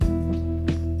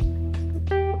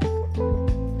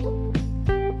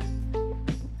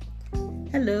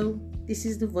Hello, this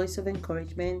is the voice of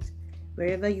encouragement.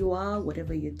 Wherever you are,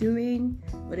 whatever you're doing,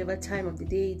 whatever time of the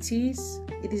day it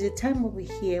is a time where we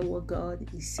hear what God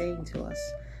is saying to us.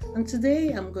 And today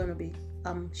I'm going to be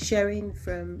sharing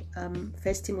from 1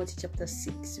 Timothy chapter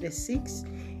 6, verse 6,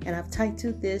 and I've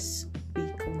titled this,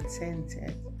 Be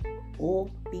Contented, or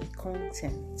Be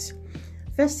Content.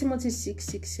 1 Timothy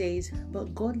 6:6 says,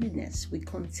 But godliness with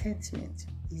contentment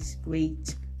is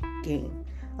great gain.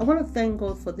 I want to thank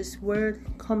God for this word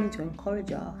coming to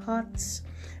encourage our hearts,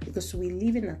 because we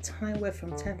live in a time where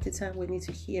from time to time we need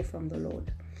to hear from the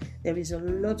Lord. There is a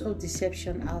lot of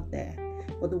deception out there,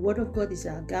 but the word of God is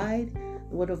our guide.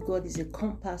 The word of God is a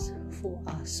compass for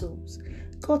our souls.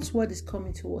 God's word is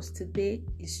coming to us today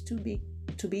is to be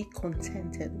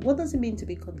contented. What does it mean to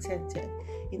be contented?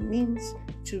 It means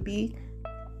to be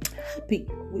happy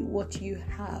with what you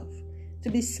have, to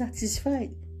be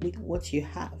satisfied with what you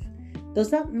have. Does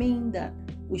that mean that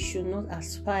we should not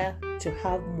aspire to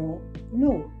have more?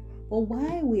 No. But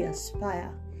why we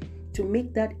aspire to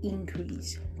make that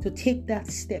increase, to take that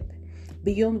step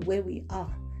beyond where we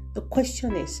are? The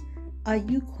question is, are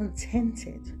you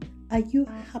contented? Are you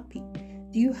happy?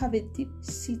 Do you have a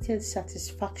deep-seated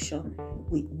satisfaction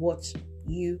with what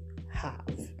you have?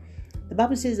 The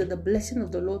Bible says that the blessing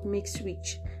of the Lord makes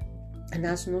rich and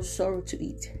has no sorrow to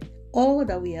it. All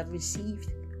that we have received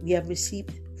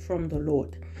from the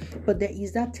Lord. But there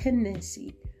is that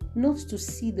tendency not to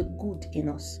see the good in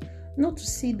us, not to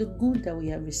see the good that we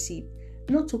have received,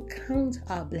 not to count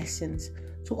our blessings,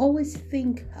 to always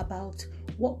think about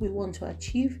what we want to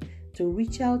achieve, to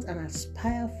reach out and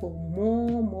aspire for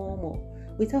more,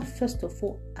 without first of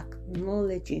all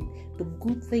acknowledging the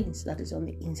good things that is on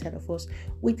the inside of us,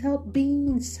 without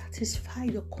being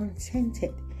satisfied or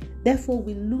contented. Therefore,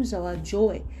 we lose our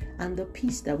joy and the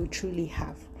peace that we truly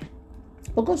have.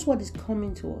 But God's word is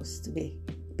coming to us today.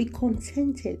 Be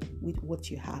contented with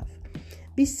what you have.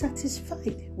 Be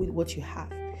satisfied with what you have.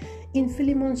 In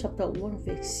Philemon chapter 1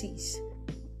 verse 6,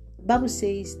 the Bible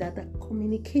says that the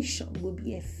communication will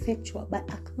be effectual by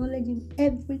acknowledging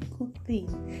every good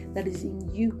thing that is in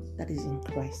you, that is in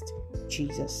Christ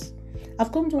Jesus.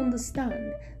 I've come to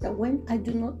understand that when I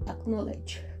do not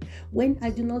acknowledge, when I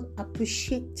do not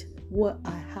appreciate what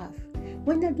I have,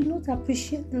 when I do not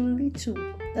appreciate the little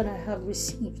that I have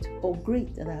received or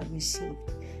great that I have received,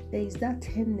 there is that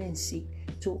tendency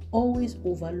to always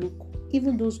overlook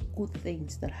even those good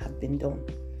things that have been done.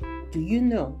 Do you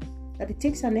know that it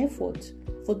takes an effort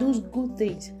for those good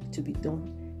things to be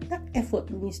done? That effort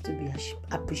needs to be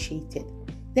appreciated.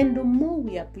 Then the more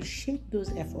we appreciate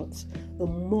those efforts, the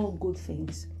more good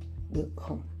things will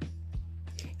come.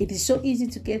 It is so easy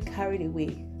to get carried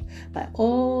away by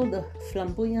all the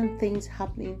flamboyant things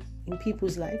happening in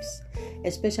people's lives,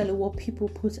 especially what people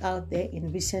put out there in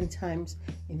recent times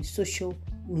in social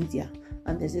media.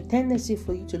 And there's a tendency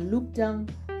for you to look down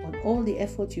on all the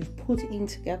effort you've put in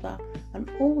together and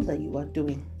all that you are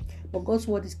doing. But God's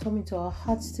word is coming to our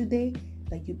hearts today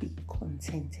that you be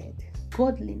contented.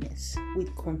 Godliness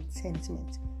with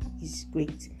contentment is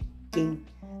great gain.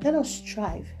 Let us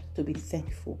strive to be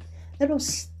thankful. Let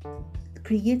us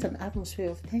create an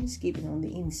atmosphere of thanksgiving on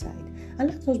the inside,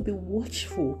 and let us be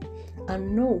watchful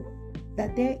and know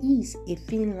that there is a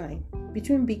thin line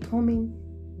between becoming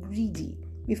greedy,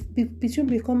 between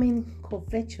becoming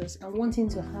covetous and wanting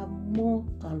to have more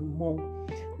and more.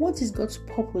 What is God's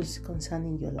purpose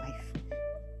concerning your life?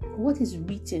 What is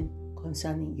written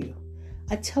concerning you?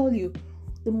 I tell you,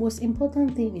 the most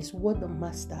important thing is what the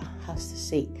Master has to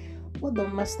say. What the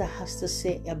Master has to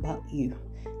say about you,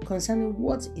 concerning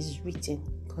what is written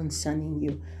concerning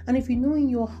you. And if you know in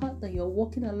your heart that you're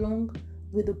walking along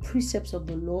with the precepts of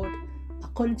the Lord,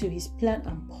 according to His plan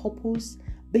and purpose,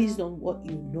 based on what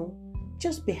you know,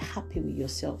 just be happy with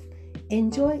yourself.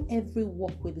 Enjoy every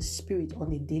walk with the Spirit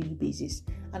on a daily basis.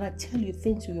 And I tell you,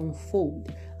 things will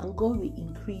unfold and God will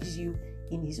increase you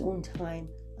in His own time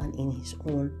and in His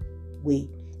own way.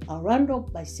 I'll round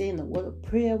up by saying a word of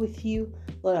prayer with you.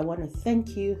 Lord, I want to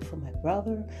thank you for my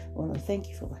brother. I want to thank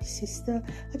you for my sister.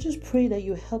 I just pray that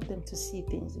you help them to see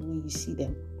things the way you see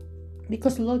them.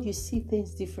 Because, Lord, you see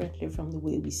things differently from the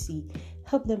way we see.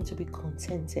 Help them to be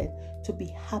contented, to be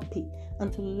happy,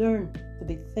 and to learn to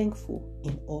be thankful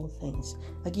in all things.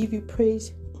 I give you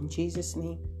praise in Jesus'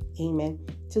 name. Amen.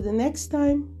 Till the next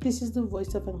time, this is the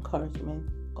voice of encouragement.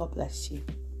 God bless you.